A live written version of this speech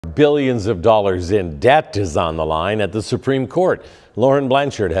Billions of dollars in debt is on the line at the Supreme Court. Lauren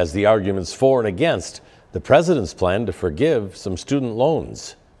Blanchard has the arguments for and against the president's plan to forgive some student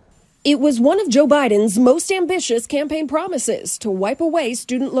loans. It was one of Joe Biden's most ambitious campaign promises to wipe away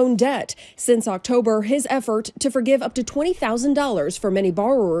student loan debt. Since October, his effort to forgive up to $20,000 for many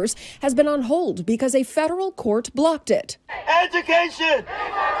borrowers has been on hold because a federal court blocked it. Education!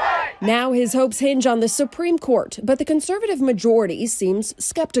 Now his hopes hinge on the Supreme Court, but the conservative majority seems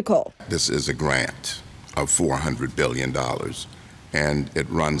skeptical. This is a grant of $400 billion, and it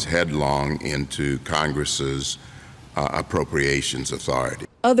runs headlong into Congress's appropriations authority.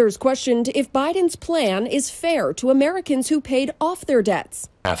 Others questioned if Biden's plan is fair to Americans who paid off their debts.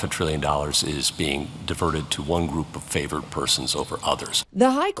 $500 billion is being diverted to one group of favored persons over others.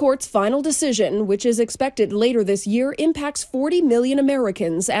 The High Court's final decision, which is expected later this year, impacts 40 million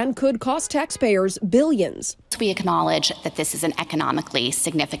Americans and could cost taxpayers billions. We acknowledge that this is an economically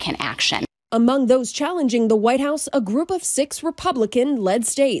significant action. Among those challenging the White House, a group of 6 Republican-led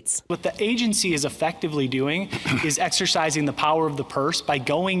states. What the agency is effectively doing is exercising the power of the purse by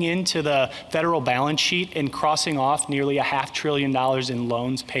going into the federal balance sheet and crossing off nearly $500 billion in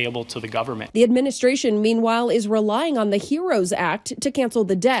loans payable to the government. The administration, meanwhile, is relying on the HEROES Act to cancel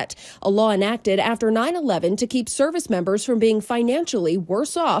the debt, a law enacted after 9/11 to keep service members from being financially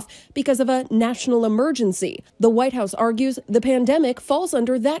worse off because of a national emergency. The White House argues the pandemic falls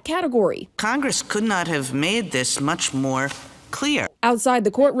under that category. Congress could not have made this much more clear. Outside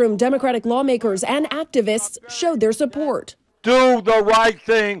the courtroom, Democratic lawmakers and activists showed their support. Do the right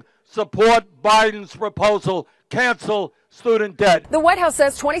thing. Support Biden's proposal. Cancel student debt. The White House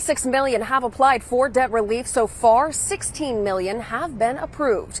says 26 million have applied for debt relief so far. 16 million have been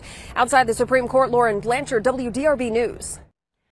approved. Outside the Supreme Court, Lauren Blanchard, WDRB News.